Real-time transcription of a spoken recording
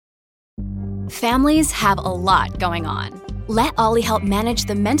Families have a lot going on. Let Ollie help manage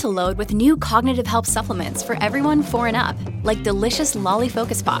the mental load with new cognitive help supplements for everyone 4 and up, like delicious Lolly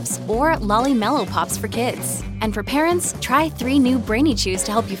Focus Pops or Lolly Mellow Pops for kids. And for parents, try 3 new Brainy Chews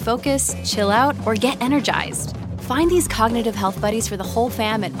to help you focus, chill out, or get energized. Find these cognitive health buddies for the whole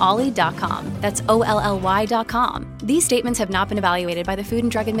fam at ollie.com. That's OLLY.com. These statements have not been evaluated by the Food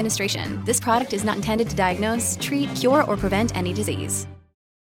and Drug Administration. This product is not intended to diagnose, treat, cure, or prevent any disease.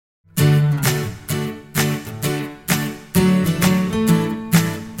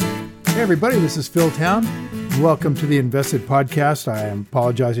 Hey everybody, this is Phil Town. Welcome to the Invested Podcast. I am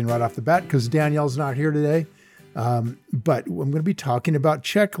apologizing right off the bat because Danielle's not here today. But I'm going to be talking about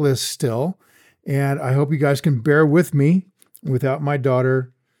checklists still. And I hope you guys can bear with me without my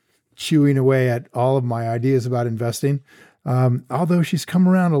daughter chewing away at all of my ideas about investing. Although she's come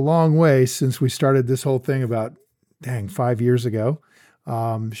around a long way since we started this whole thing about, 5 years ago.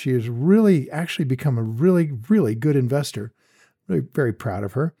 She has really actually become a really, really good investor. Really very proud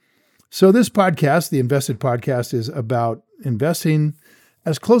of her. So this podcast, the Invested Podcast, is about investing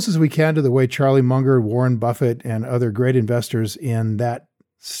as close as we can to the way Charlie Munger, Warren Buffett, and other great investors in that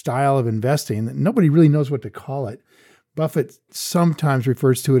style of investing. Nobody really knows what to call it. Buffett sometimes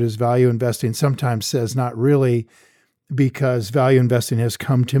refers to it as value investing, sometimes says not really, because value investing has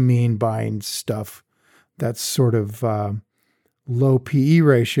come to mean buying stuff that's sort of low PE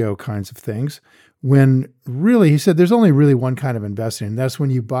ratio kinds of things. When really, he said, there's only really one kind of investing. And that's when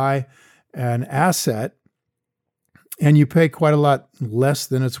you buy an asset and you pay quite a lot less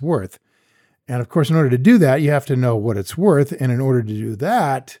than it's worth. And of course, in order to do that, you have to know what it's worth. And in order to do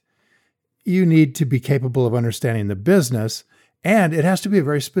that, you need to be capable of understanding the business. And it has to be a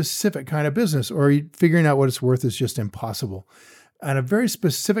very specific kind of business, or figuring out what it's worth is just impossible. And a very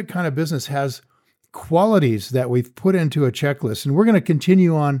specific kind of business has qualities that we've put into a checklist. And we're going to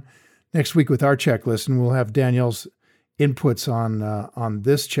continue on next week with our checklist, and we'll have Danielle's inputs on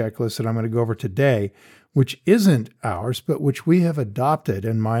this checklist that I'm going to go over today, which isn't ours, but which we have adopted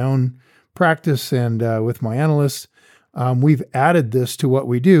in my own practice and with my analysts. We've added this to what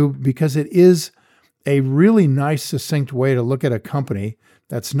we do because it is a really nice, succinct way to look at a company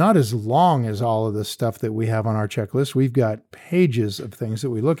that's not as long as all of the stuff that we have on our checklist. We've got pages of things that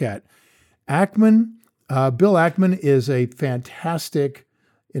we look at. Ackman, Bill Ackman is a fantastic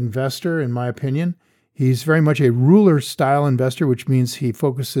investor, in my opinion. He's very much a ruler-style investor, which means he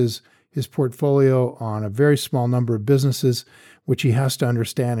focuses his portfolio on a very small number of businesses, which he has to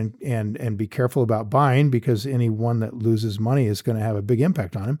understand and be careful about buying, because any one that loses money is going to have a big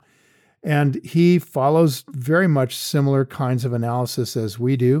impact on him. And he follows very much similar kinds of analysis as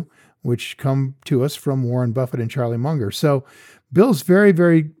we do, which come to us from Warren Buffett and Charlie Munger. So Bill's very,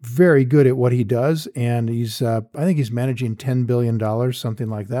 very, very good at what he does, and he's I think he's managing $10 billion, something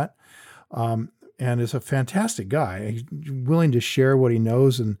like that, and is a fantastic guy. He's willing to share what he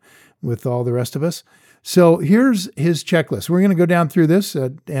knows and with all the rest of us. So here's his checklist. We're going to go down through this,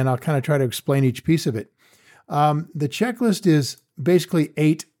 and I'll kind of try to explain each piece of it. The checklist is basically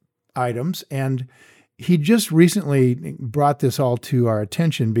 8 items, and he just recently brought this all to our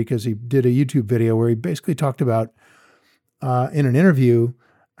attention because he did a YouTube video where he basically talked about in an interview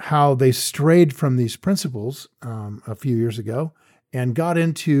how they strayed from these principles a few years ago and got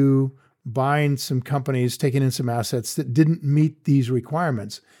into buying some companies, taking in some assets that didn't meet these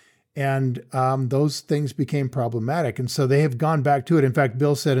requirements. And those things became problematic. And so they have gone back to it. In fact,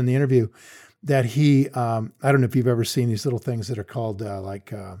 Bill said in the interview that he, I don't know if you've ever seen these little things that are called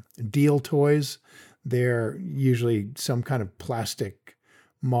deal toys. They're usually some kind of plastic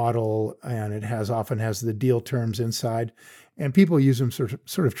model, and it often has the deal terms inside, and people use them sort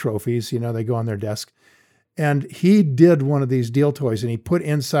of trophies. They go on their desk. And he did one of these deal toys, and he put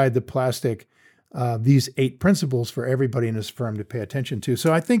inside the plastic these 8 principles for everybody in his firm to pay attention to.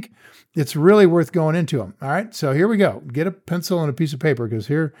 So I think it's really worth going into them. All right, so here we go. Get a pencil and a piece of paper, because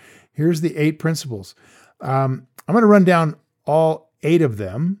here's the 8 principles. I'm going to run down all 8 of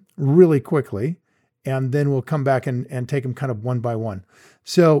them really quickly, and then we'll come back and take them kind of one by one.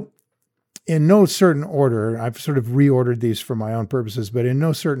 So in no certain order, I've sort of reordered these for my own purposes, but in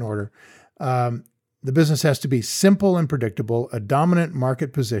no certain order, the business has to be simple and predictable, a dominant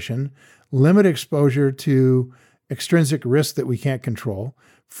market position, limit exposure to extrinsic risk that we can't control,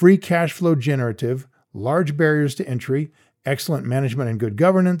 free cash flow generative, large barriers to entry, excellent management and good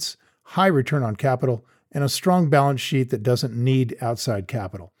governance, high return on capital, and a strong balance sheet that doesn't need outside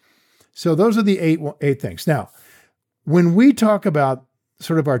capital. So those are the eight things. Now, when we talk about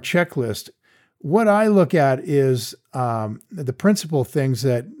sort of our checklist, what I look at is the principal things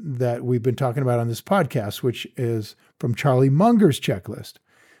that we've been talking about on this podcast, which is from Charlie Munger's checklist.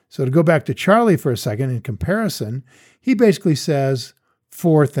 So to go back to Charlie for a second, in comparison, he basically says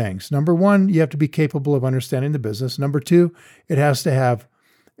 4 things. Number 1, you have to be capable of understanding the business. Number 2, it has to have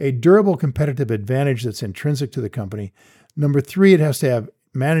a durable competitive advantage that's intrinsic to the company. Number 3, it has to have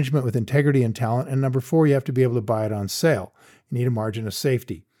management with integrity and talent. And number 4, you have to be able to buy it on sale. You need a margin of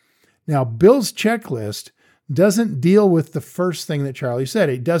safety. Now, Bill's checklist doesn't deal with the first thing that Charlie said.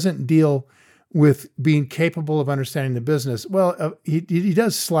 It doesn't deal with being capable of understanding the business. Well, he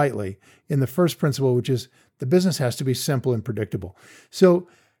does slightly in the first principle, which is the business has to be simple and predictable. So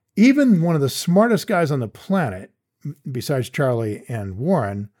even one of the smartest guys on the planet, besides Charlie and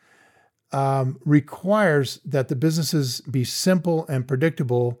Warren, requires that the businesses be simple and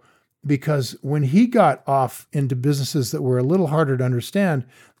predictable, because when he got off into businesses that were a little harder to understand,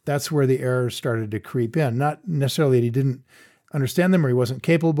 that's where the errors started to creep in. Not necessarily that he didn't understand them or he wasn't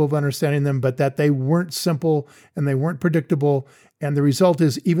capable of understanding them, but that they weren't simple and they weren't predictable. And the result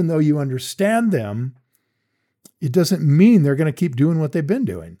is, even though you understand them, it doesn't mean they're going to keep doing what they've been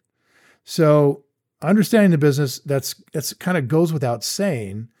doing. So understanding the business, that's kind of goes without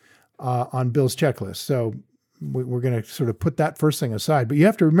saying on Bill's checklist. So we're going to sort of put that first thing aside. But you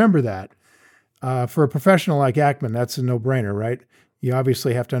have to remember that for a professional like Ackman, that's a no-brainer, right? You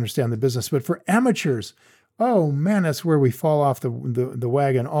obviously have to understand the business. But for amateurs, oh man, that's where we fall off the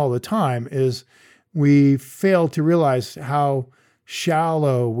wagon all the time, is we fail to realize how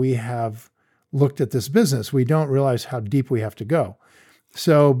shallow we have looked at this business. We don't realize how deep we have to go.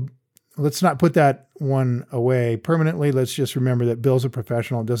 So let's not put that one away permanently. Let's just remember that Bill's a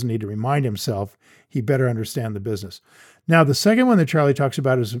professional and doesn't need to remind himself. He better understand the business. Now, the second one that Charlie talks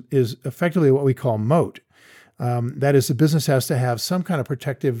about is effectively what we call moat. That is, the business has to have some kind of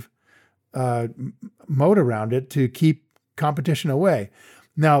protective moat around it to keep competition away.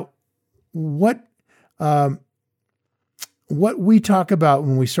 Now, what we talk about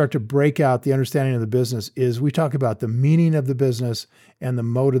when we start to break out the understanding of the business is we talk about the meaning of the business and the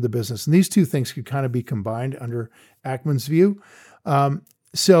mode of the business. And these two things could kind of be combined under Ackman's view.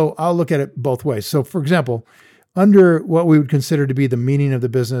 So I'll look at it both ways. So for example, under what we would consider to be the meaning of the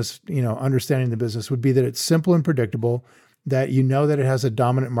business, understanding the business would be that it's simple and predictable, that you know that it has a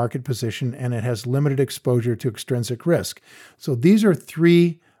dominant market position and it has limited exposure to extrinsic risk. So these are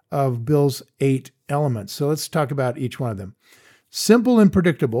 3 of Bill's 8 elements. So let's talk about each one of them. Simple and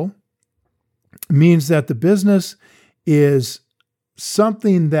predictable means that the business is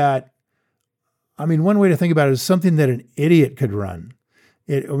something that, one way to think about it is something that an idiot could run.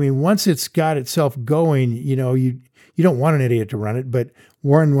 Once it's got itself going, you don't want an idiot to run it, but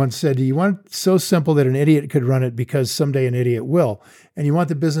Warren once said, you want it so simple that an idiot could run it because someday an idiot will. And you want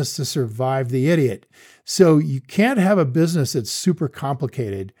the business to survive the idiot. So you can't have a business that's super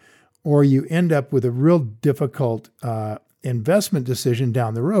complicated, or you end up with a real difficult investment decision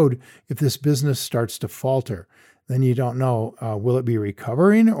down the road if this business starts to falter. Then you don't know, will it be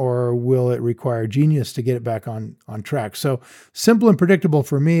recovering or will it require genius to get it back on track? So simple and predictable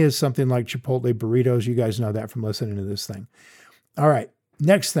for me is something like Chipotle burritos. You guys know that from listening to this thing. All right,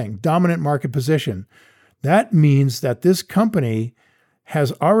 next thing, dominant market position. That means that this company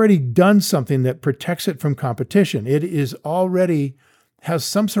has already done something that protects it from competition. It is already has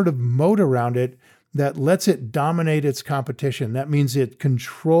some sort of moat around it that lets it dominate its competition. That means it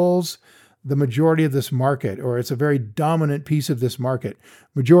controls the majority of this market, or it's a very dominant piece of this market.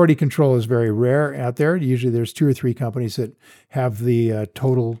 Majority control is very rare out there. Usually there's 2 or 3 companies that have the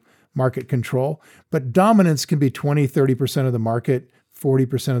total market control, but dominance can be 20, 30% of the market,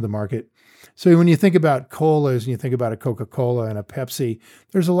 40% of the market. So when you think about colas and you think about a Coca-Cola and a Pepsi,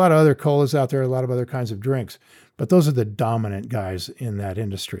 there's a lot of other colas out there, a lot of other kinds of drinks, but those are the dominant guys in that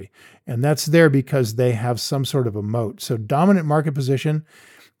industry. And that's there because they have some sort of a moat. So dominant market position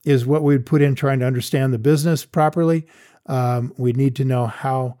is what we'd put in trying to understand the business properly. We need to know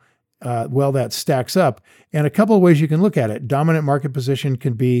how well that stacks up. And a couple of ways you can look at it. Dominant market position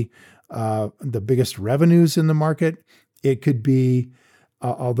can be the biggest revenues in the market. It could be,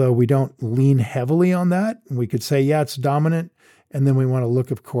 although we don't lean heavily on that, we could say, yeah, it's dominant. And then we want to look,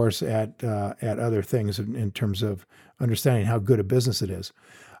 of course, at other things in terms of understanding how good a business it is.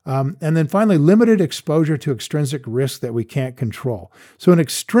 And then finally, limited exposure to extrinsic risk that we can't control. So an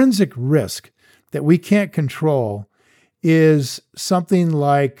extrinsic risk that we can't control is something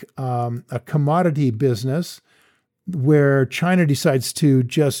like a commodity business where China decides to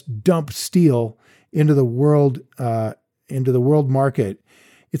just dump steel into the world market.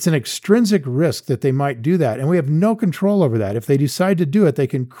 It's an extrinsic risk that they might do that, and we have no control over that. If they decide to do it, they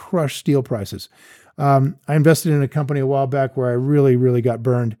can crush steel prices. I invested in a company a while back where I really, really got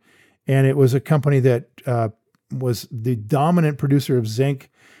burned. And it was a company that was the dominant producer of zinc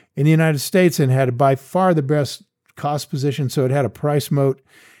in the United States and had by far the best cost position. So it had a price moat,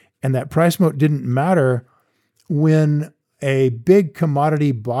 and that price moat didn't matter when a big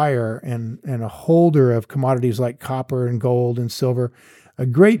commodity buyer and a holder of commodities like copper and gold and silver, a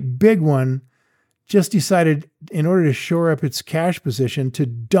great big one, just decided in order to shore up its cash position to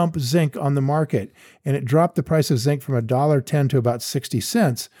dump zinc on the market. And it dropped the price of zinc from $1.10 to about 60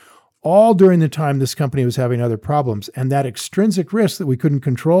 cents, all during the time this company was having other problems. And that extrinsic risk that we couldn't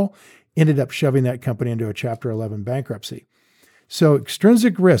control ended up shoving that company into a Chapter 11 bankruptcy. So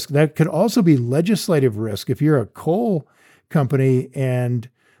extrinsic risk, that could also be legislative risk. If you're a coal company and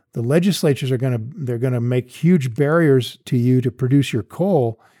the legislatures they're going to make huge barriers to you to produce your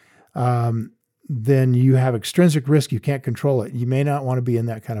coal, then you have extrinsic risk. You can't control it. You may not want to be in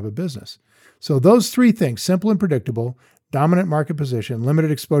that kind of a business. So those three things, simple and predictable, dominant market position,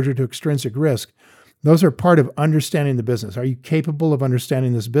 limited exposure to extrinsic risk, those are part of understanding the business. Are you capable of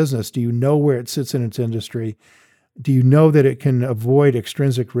understanding this business? Do you know where it sits in its industry? Do you know that it can avoid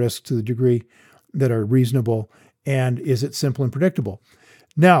extrinsic risk to the degree that are reasonable? And is it simple and predictable?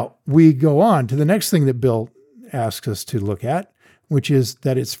 Now, we go on to the next thing that Bill asks us to look at, which is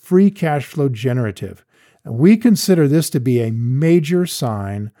that it's free cash flow generative. And we consider this to be a major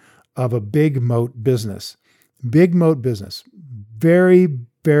sign of a big moat business. Big moat business, very,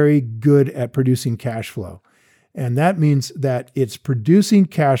 very good at producing cash flow. And that means that it's producing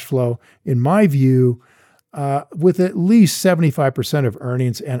cash flow, in my view, with at least 75% of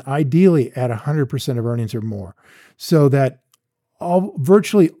earnings, and ideally at 100% of earnings or more, so that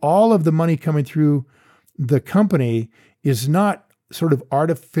virtually all of the money coming through the company is not sort of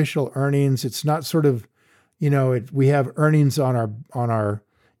artificial earnings. It's not sort of, we have earnings on our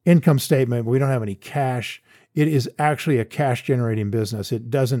income statement, but we don't have any cash. It is actually a cash generating business. It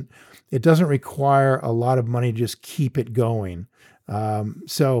doesn't require a lot of money to just keep it going.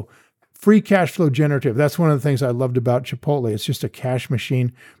 So free cash flow generative. That's one of the things I loved about Chipotle. It's just a cash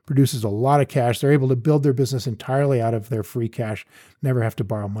machine, produces a lot of cash. They're able to build their business entirely out of their free cash, never have to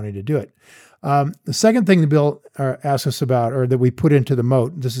borrow money to do it. The second thing that Bill asks us about, or that we put into the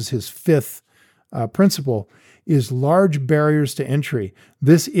moat, this is his fifth principle, is large barriers to entry.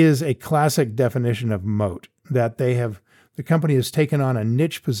 This is a classic definition of moat, that the company has taken on a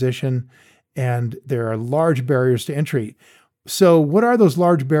niche position and there are large barriers to entry. So what are those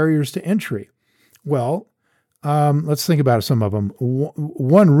large barriers to entry? Well, let's think about some of them.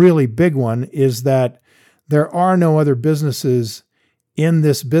 One really big one is that there are no other businesses in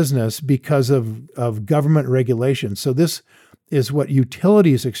this business because of government regulation. So this is what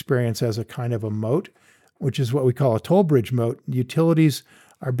utilities experience as a kind of a moat, which is what we call a toll bridge moat. Utilities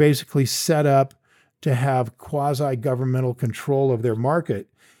are basically set up to have quasi-governmental control of their market.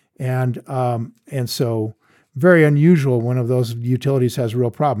 And so very unusual. One of those utilities has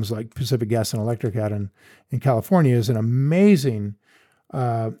real problems, like Pacific Gas and Electric out in California, is an amazing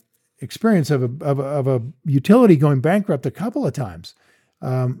experience of a utility going bankrupt a couple of times,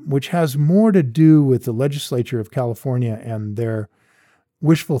 which has more to do with the legislature of California and their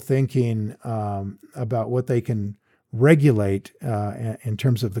wishful thinking about what they can regulate in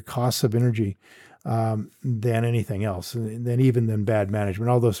terms of the costs of energy than anything else, than bad management,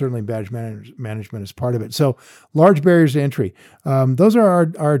 although certainly bad management is part of it. So large barriers to entry. Those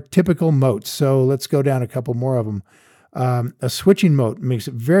are our typical moats. So let's go down a couple more of them. A switching moat makes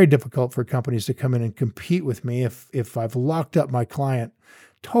it very difficult for companies to come in and compete with me if I've locked up my client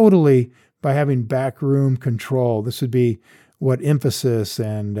totally by having backroom control. This would be what Infosys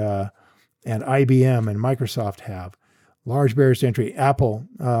and IBM and Microsoft have. Large barriers to entry. Apple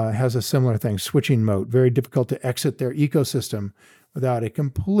has a similar thing, switching moat. Very difficult to exit their ecosystem without a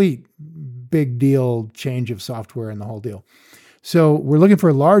complete big deal change of software and the whole deal. So we're looking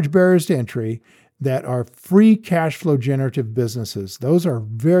for large barriers to entry that are free cash flow generative businesses. Those are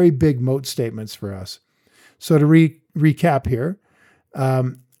very big moat statements for us. So to recap here,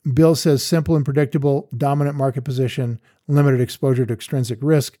 Bill says simple and predictable, dominant market position, limited exposure to extrinsic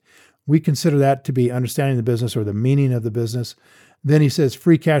risk. We consider that to be understanding the business or the meaning of the business. Then he says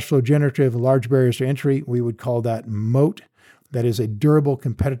free cash flow generative, large barriers to entry. We would call that moat. That is a durable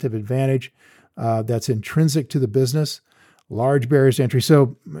competitive advantage that's intrinsic to the business. Large barriers to entry.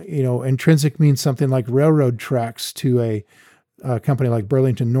 So, intrinsic means something like railroad tracks to a company like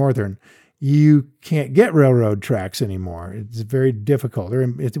Burlington Northern. You can't get railroad tracks anymore. It's very difficult, or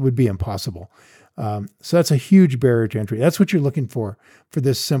it would be impossible. So that's a huge barrier to entry. That's what you're looking for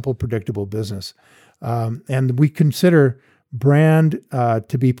this simple, predictable business. And we consider brand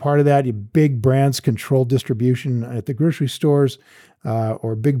to be part of that. Big brands control distribution at the grocery stores,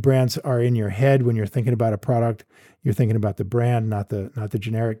 or big brands are in your head when you're thinking about a product. You're thinking about the brand, not the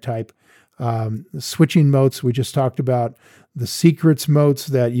generic type. Switching moats, we just talked about the secrets moats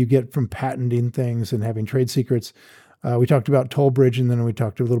that you get from patenting things and having trade secrets. We talked about toll bridge, and then we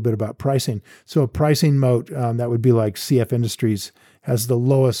talked a little bit about pricing. So a pricing moat, that would be like CF Industries has the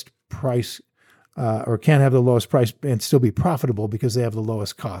lowest price, or can have the lowest price and still be profitable because they have the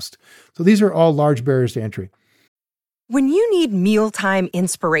lowest cost. So these are all large barriers to entry. When you need mealtime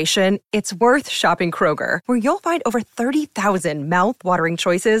inspiration, it's worth shopping Kroger, where you'll find over 30,000 mouth-watering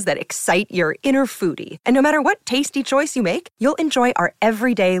choices that excite your inner foodie. And no matter what tasty choice you make, you'll enjoy our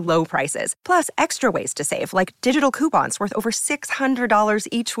everyday low prices, plus extra ways to save, like digital coupons worth over $600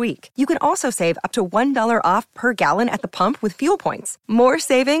 each week. You can also save up to $1 off per gallon at the pump with fuel points. More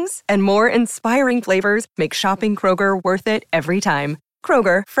savings and more inspiring flavors make shopping Kroger worth it every time.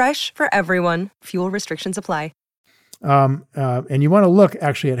 Kroger, fresh for everyone. Fuel restrictions apply. And you want to look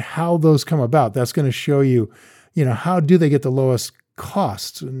actually at how those come about. That's going to show you, how do they get the lowest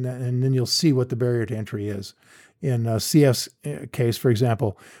costs? And then you'll see what the barrier to entry is. In CF's case, for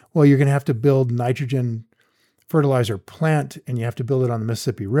example, well, you're going to have to build nitrogen fertilizer plant, and you have to build it on the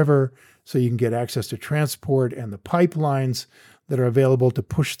Mississippi River so you can get access to transport and the pipelines that are available to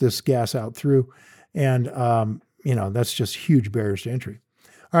push this gas out through. And, that's just huge barriers to entry.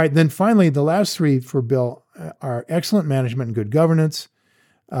 All right, then finally, the last three for Bill are excellent management and good governance,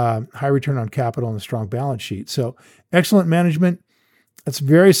 high return on capital, and a strong balance sheet. So excellent management, that's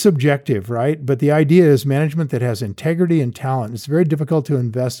very subjective, right? But the idea is management that has integrity and talent. It's very difficult to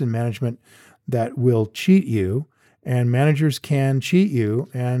invest in management that will cheat you, and managers can cheat you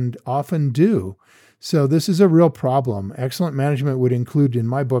and often do. So this is a real problem. Excellent management would include, in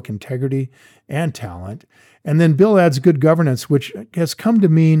my book, integrity and talent. And then Bill adds good governance, which has come to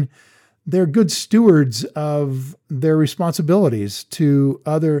mean they're good stewards of their responsibilities to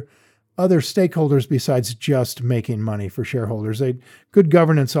other stakeholders besides just making money for shareholders. Good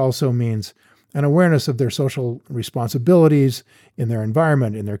governance also means an awareness of their social responsibilities in their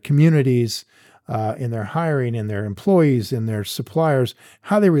environment, in their communities, in their hiring, in their employees, in their suppliers,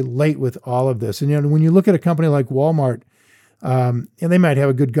 how they relate with all of this. And when you look at a company like Walmart, and they might have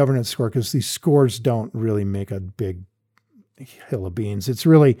a good governance score because these scores don't really make a big hill of beans. It's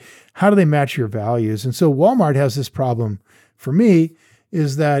really, how do they match your values? And so Walmart has this problem for me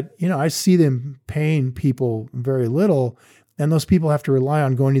is that, I see them paying people very little, and those people have to rely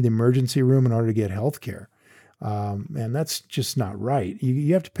on going to the emergency room in order to get health care. And that's just not right.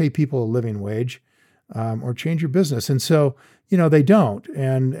 You have to pay people a living wage, or change your business. And so, they don't.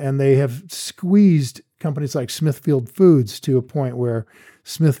 And they have squeezed companies like Smithfield Foods to a point where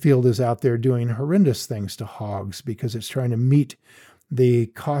Smithfield is out there doing horrendous things to hogs because it's trying to meet the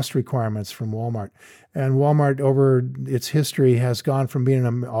cost requirements from Walmart. And Walmart, over its history, has gone from being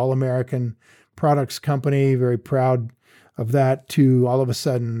an all-American products company, very proud of that, to all of a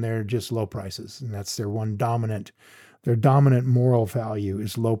sudden they're just low prices. And that's their dominant moral value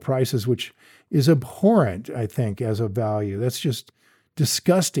is low prices, which is abhorrent, I think, as a value. That's just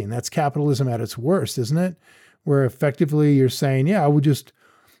disgusting. That's capitalism at its worst, isn't it? Where effectively you're saying, yeah, we'll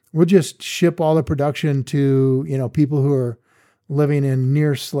just ship all the production to, people who are living in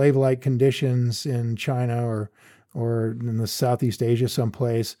near slave-like conditions in China or in the Southeast Asia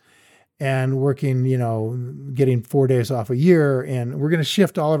someplace, and working, getting 4 days off a year, and we're going to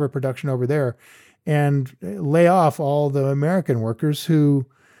shift all of our production over there and lay off all the American workers who,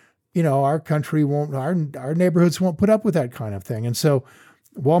 our country won't, our neighborhoods won't put up with that kind of thing. And so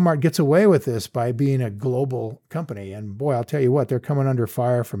Walmart gets away with this by being a global company. And boy, I'll tell you what, they're coming under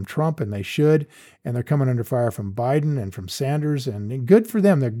fire from Trump, and they should, and they're coming under fire from Biden and from Sanders, and good for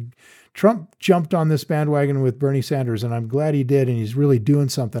them. Trump jumped on this bandwagon with Bernie Sanders, and I'm glad he did, and he's really doing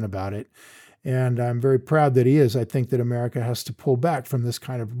something about it. And I'm very proud that he is. I think that America has to pull back from this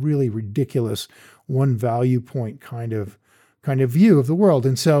kind of really ridiculous one value point kind of view of the world.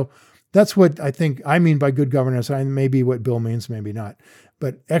 And so that's what I think I mean by good governance. Maybe what Bill means, maybe not,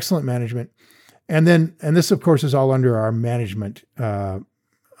 but excellent management. And this of course is all under our management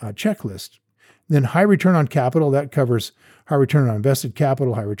checklist. Then high return on capital, that covers high return on invested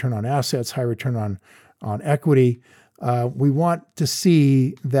capital, high return on assets, high return on equity. We want to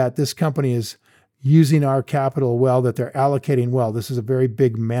see that this company is using our capital well, that they're allocating well. This is a very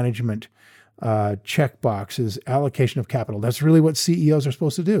big management checkbox, is allocation of capital. That's really what CEOs are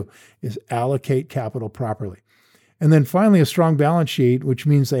supposed to do, is allocate capital properly. And then finally, a strong balance sheet, which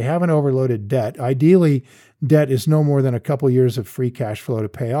means they haven't overloaded debt. Ideally, debt is no more than a couple years of free cash flow to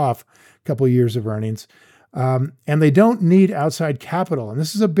pay off a couple years of earnings. And they don't need outside capital. And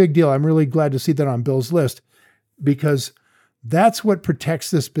this is a big deal. I'm really glad to see that on Bill's list, because that's what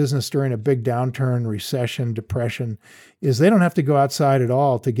protects this business during a big downturn, recession, depression, is they don't have to go outside at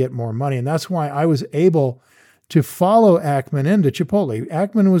all to get more money. And that's why I was able to follow Ackman into Chipotle.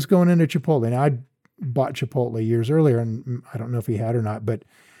 Ackman was going into Chipotle. Now, I bought Chipotle years earlier, and I don't know if he had or not, but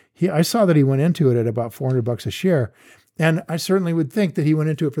I saw that he went into it at about $400 a share. And I certainly would think that he went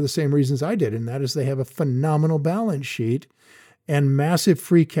into it for the same reasons I did, and that is they have a phenomenal balance sheet and massive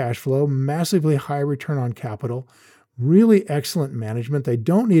free cash flow, massively high return on capital, really excellent management. They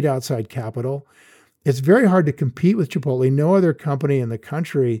don't need outside capital. It's very hard to compete with Chipotle. No other company in the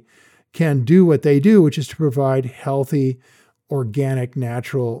country can do what they do, which is to provide healthy, organic,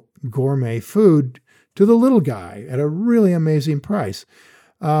 natural, gourmet food to the little guy at a really amazing price.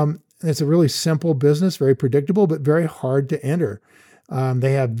 It's a really simple business, very predictable, but very hard to enter.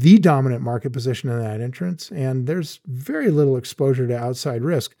 They have the dominant market position in that entrance, and there's very little exposure to outside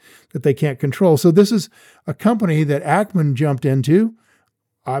risk that they can't control. So this is a company that Ackman jumped into,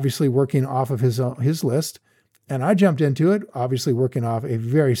 obviously working off of his list, and I jumped into it, obviously working off a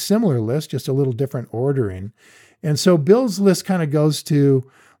very similar list, just a little different ordering. And so Bill's list kind of goes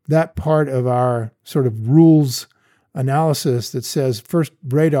to that part of our sort of rules analysis that says, first,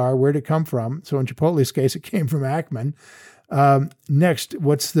 radar, where'd it come from? So in Chipotle's case, it came from Ackman. Next,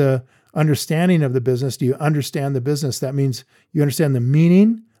 what's the understanding of the business? Do you understand the business? That means you understand the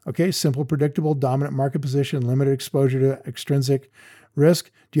meaning. Okay, simple, predictable, dominant market position, limited exposure to extrinsic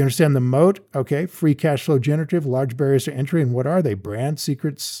risk. Do you understand the moat? Okay, free cash flow generative, large barriers to entry. And what are they? Brand,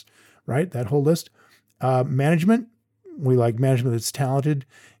 secrets, right? That whole list. Management. We like management that's talented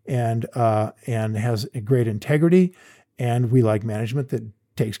and has a great integrity. And we like management that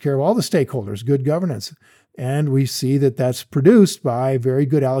takes care of all the stakeholders, good governance. And we see that that's produced by very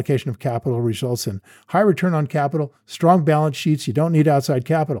good allocation of capital, results in high return on capital, strong balance sheets. You don't need outside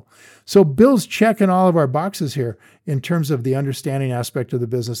capital. So Bill's checking all of our boxes here in terms of the understanding aspect of the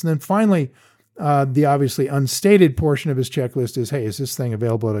business. And then finally, the obviously unstated portion of his checklist is, hey, is this thing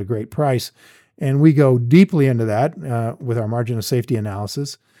available at a great price? And we go deeply into that with our margin of safety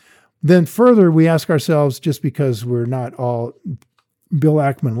analysis. Then further, we ask ourselves, just because we're not all Bill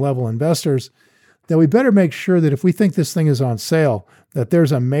Ackman level investors, that we better make sure that if we think this thing is on sale, that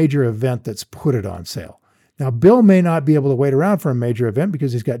there's a major event that's put it on sale. Now, Bill may not be able to wait around for a major event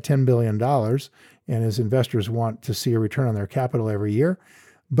because he's got $10 billion and his investors want to see a return on their capital every year,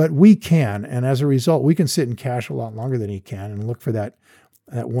 but we can. And as a result, we can sit in cash a lot longer than he can and look for that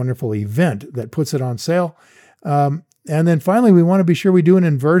wonderful event that puts it on sale. And then finally, we want to be sure we do an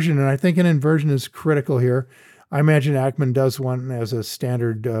inversion. And I think an inversion is critical here. I imagine Ackman does one as a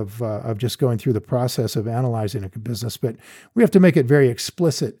standard of just going through the process of analyzing a business, but we have to make it very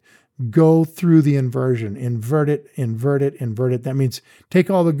explicit. Go through the inversion, invert it, invert it, invert it. That means take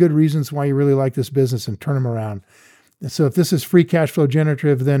all the good reasons why you really like this business and turn them around. So if this is free cash flow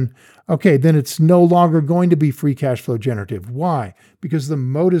generative, then it's no longer going to be free cash flow generative. Why? Because the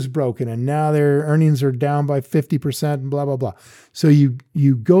moat is broken and now their earnings are down by 50% and blah, blah, blah. So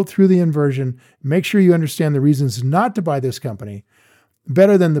you go through the inversion, make sure you understand the reasons not to buy this company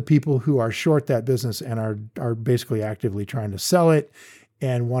better than the people who are short that business and are basically actively trying to sell it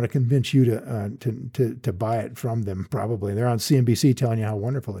and want to convince you to buy it from them, probably. They're on CNBC telling you how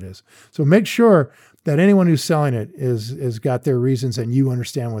wonderful it is. So make sure that anyone who's selling it is got their reasons and you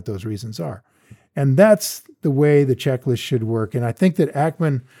understand what those reasons are. And that's the way the checklist should work. And I think that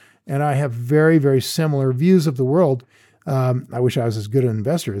Ackman and I have very, very similar views of the world. I wish I was as good an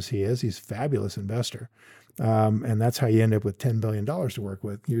investor as he is. He's a fabulous investor. And that's how you end up with $10 billion to work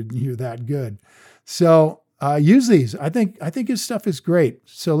with. You're that good. So use these. I think his stuff is great.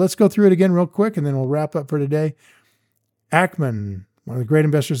 So let's go through it again real quick, and then we'll wrap up for today. Ackman, one of the great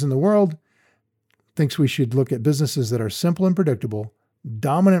investors in the world, thinks we should look at businesses that are simple and predictable,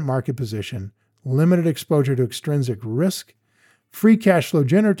 dominant market position, limited exposure to extrinsic risk, free cash flow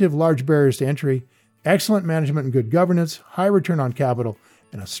generative, large barriers to entry, excellent management and good governance, high return on capital,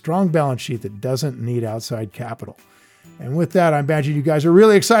 and a strong balance sheet that doesn't need outside capital. And with that, I imagine you guys are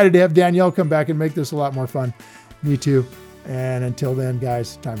really excited to have Danielle come back and make this a lot more fun. Me too. And until then,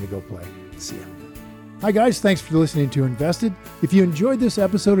 guys, time to go play. See ya. Hi, guys. Thanks for listening to Invested. If you enjoyed this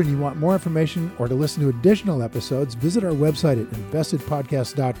episode and you want more information or to listen to additional episodes, visit our website at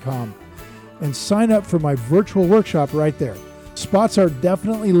investedpodcast.com and sign up for my virtual workshop right there. Spots are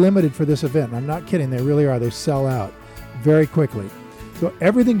definitely limited for this event. I'm not kidding. They really are. They sell out very quickly. So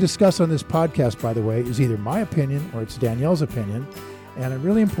everything discussed on this podcast, by the way, is either my opinion or it's Danielle's opinion. And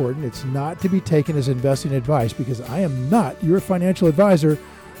really important, it's not to be taken as investing advice because I am not your financial advisor,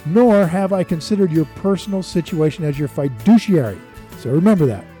 nor have I considered your personal situation as your fiduciary. So remember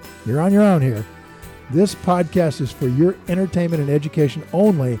that. You're on your own here. This podcast is for your entertainment and education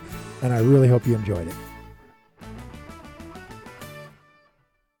only, and I really hope you enjoyed it.